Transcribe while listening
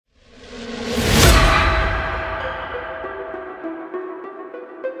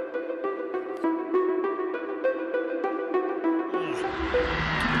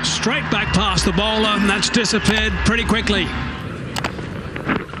straight back past the bowler, and that's disappeared pretty quickly.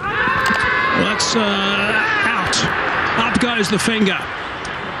 That's out. Up goes the finger.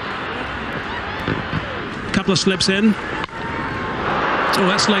 Couple of slips in. Oh,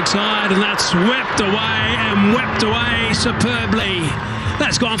 that's leg side, and that's whipped away superbly.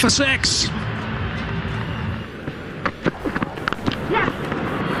 That's gone for 6.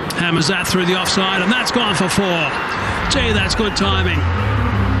 Hammers that through the offside, and that's gone for 4. Gee, that's good timing.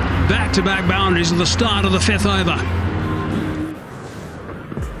 Back-to-back boundaries at the start of the 5th over.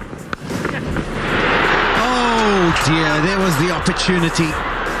 Oh dear, there was the opportunity.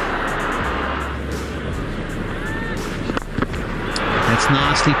 That's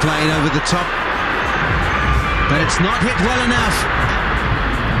nicely played over the top, but it's not hit well enough.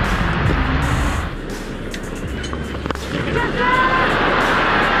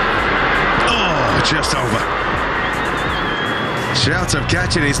 Oh, just over. Shouts of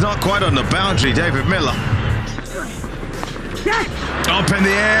catching. He's not quite on the boundary, David Miller. Up in the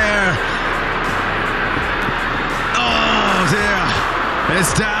air. Oh dear.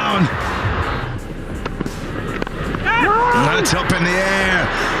 It's down. That's up in the air.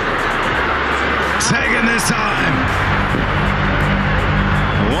 Taken this time.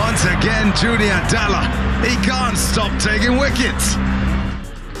 Once again, Junior Dala. He can't stop taking wickets.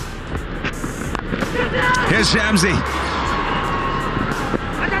 Here's Shamsi.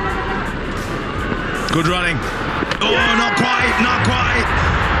 Good running. Oh, not quite, not quite.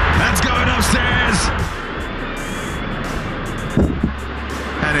 That's going upstairs.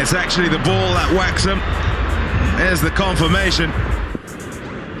 And it's actually the ball that whacks him. There's the confirmation.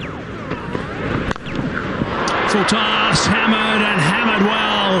 Full toss, hammered and hammered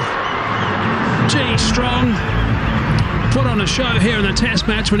well. Gee, strong. Put on a show here in the Test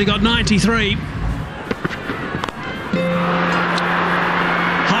match when he got 93.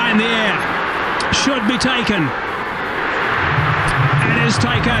 High in the air. Should be taken. It is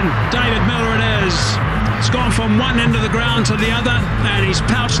taken. David Miller it is. It's gone from one end of the ground to the other, and he's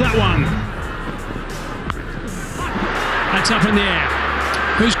pouched that one. That's up in the air.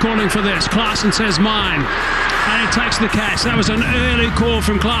 Who's calling for this? Klaasen says mine. And he takes the catch. That was an early call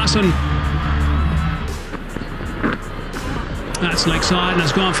from Klaasen. That's leg side and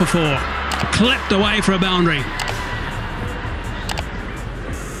it's gone for 4. Clipped away for a boundary.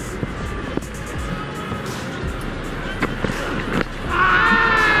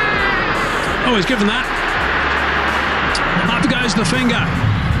 Oh, he's given that. Up goes the finger.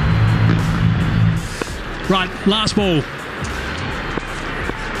 Right, last ball.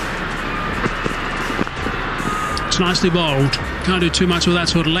 It's nicely bowled. Can't do too much with that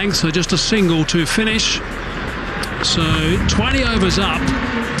sort of length, so just a single to finish. So 20 overs up.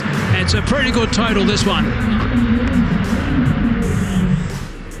 It's a pretty good total, this one.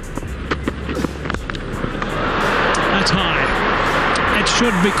 That's high. It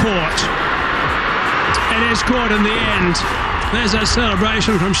should be caught. It is caught in the end. There's a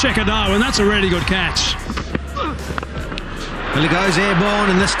celebration from Shikhar Dhawan. That's a really good catch. Well, he goes airborne,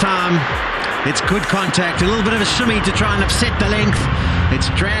 and this time it's good contact. A little bit of a shimmy to try and upset the length. It's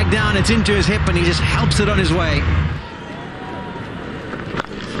dragged down, it's into his hip, and he just helps it on his way.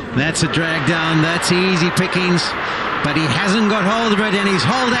 That's a drag down. That's easy pickings, but he hasn't got hold of it, and he's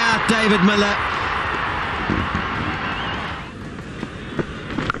hauled out David Miller.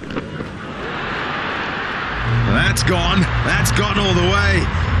 That's gone. That's gone all the way.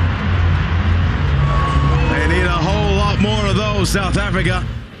 They need a whole lot more of those, South Africa.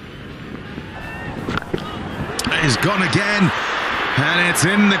 It's gone again, and it's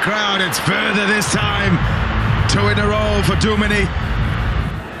in the crowd. It's further this time. 2 in a row for Duminy.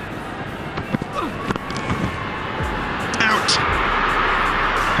 Out.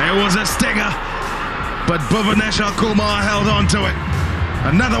 It was a stinger, but Bhuvaneswar Kumar held on to it.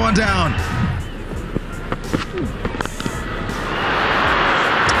 Another one down.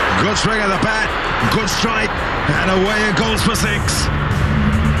 Good swing of the bat, good strike, and away it goes for 6.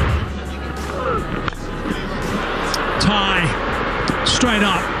 Tie, straight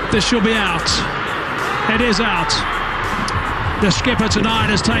up. This should be out. It is out. The skipper tonight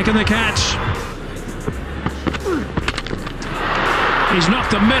has taken the catch. He's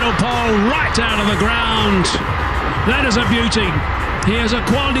knocked the middle pole right out of the ground. That is a beauty. He is a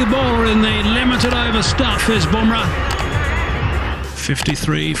quality bowler in the limited over stuff, is Bumrah.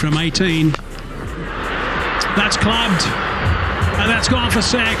 53 from 18. That's clubbed, and that's gone for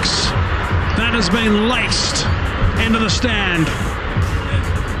 6. That has been laced into the stand.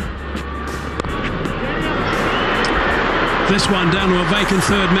 This one down to a vacant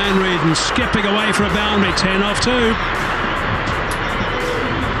third man read and skipping away for a boundary. 10 off 2.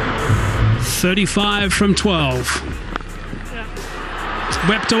 35 from 12.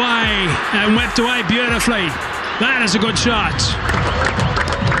 Wept away, and wept away beautifully. That is a good shot.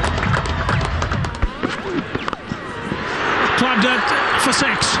 Clubbed it for 6.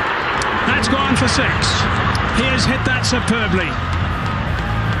 That's gone for 6. He has hit that superbly.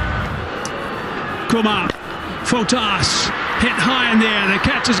 Kumar, full toss, hit high in there. The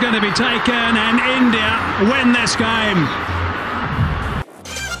catch is going to be taken, and India win this game.